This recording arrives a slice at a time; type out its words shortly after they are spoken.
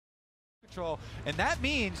control, and that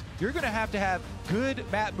means you're going to have good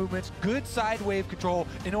map movements, good side wave control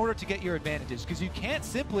in order to get your advantages, because you can't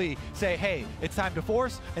simply say, hey, it's time to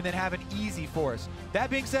force, and then have an easy force. That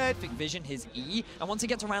being said, Vision his E, and once he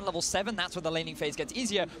gets around level 7, that's where the laning phase gets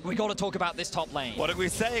easier. We got to talk about this top lane. What did we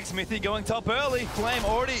say? Smithy going top early. Flame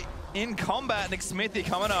already in combat. Nick Smithy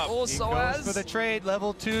coming up. Also he goes for the trade,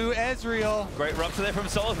 level 2 Ezreal. Great rupture there from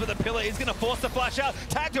Solos, but the pillar is going to force the flash out.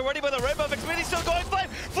 Tagged already by the red buff. Smithy still going Flame.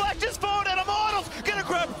 Flashes forward and Immortals going to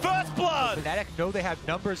grab first blood. Fnatic know they have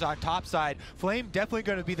numbers on top side. Flame definitely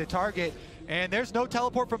going to be the target. And there's no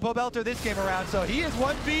teleport from Pobelter this game around, so he is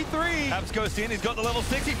 1v3. Caps goes in, he's got the level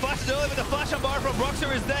 6, he flashes early, but the flash on bar from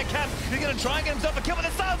Broxer is there. Caps, he's going to try and get himself a kill with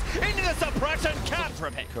the silence into the suppression. Caps for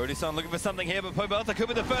a pick. Codyson looking for something here, but Pobelter could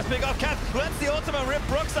be the first pick off. Caps lets the ultimate rip.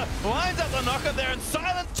 Broxer lines up the knockup there, and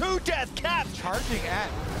silence to death. Caps charging at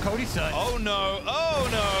Codyson. Oh no, oh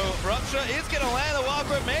no. Rupture is going to land the wild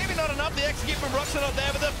grip. Maybe not enough. The execute from Broxer not there,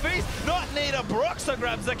 but the feast not needed. Broxer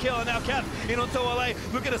grabs the kill, and now Caps in onto Olay.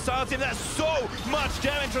 Looking to silence him. That's so much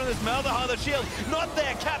damage from this Malzahar. The shield not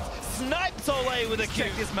there. Caps snipes Olay with a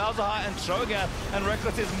kick. This Malzahar and Cho'Gath, and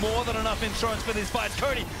Reckless is more than enough insurance for these fights.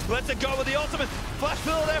 Cody lets it go with the ultimate. Flash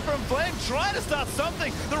fill there from Flame, trying to start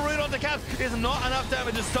something. The root onto Caps is not enough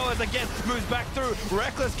damage as Soaz again moves back through.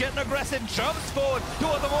 Reckless getting aggressive, jumps forward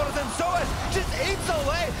towards the waters, and Soaz just eats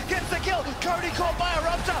Olay, gets the kill. Cody caught by a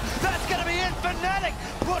rupture. That's going to be it. Fnatic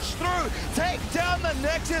push through, take down the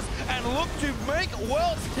Nexus, and look to make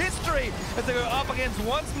world's history as they go up against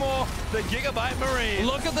once more the Gigabyte Marine.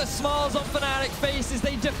 Look at the smiles on Fnatic faces.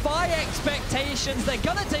 They defy expectations. They're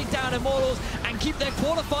going to take down Immortals and keep their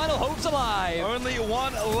quarterfinal hopes alive. Only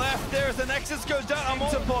one left there as the Nexus goes down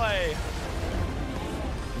to play.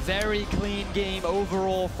 Very clean game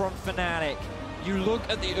overall from Fnatic. You look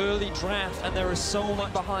at the early draft and there is so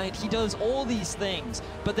much behind. He does all these things,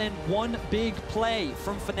 but then one big play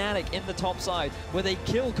from Fnatic in the top side where they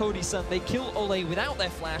kill Codyson, they kill Olay without their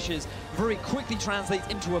flashes, very quickly translates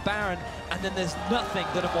into a Baron, and then there's nothing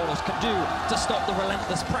that Immortals can do to stop the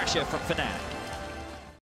relentless pressure from Fnatic.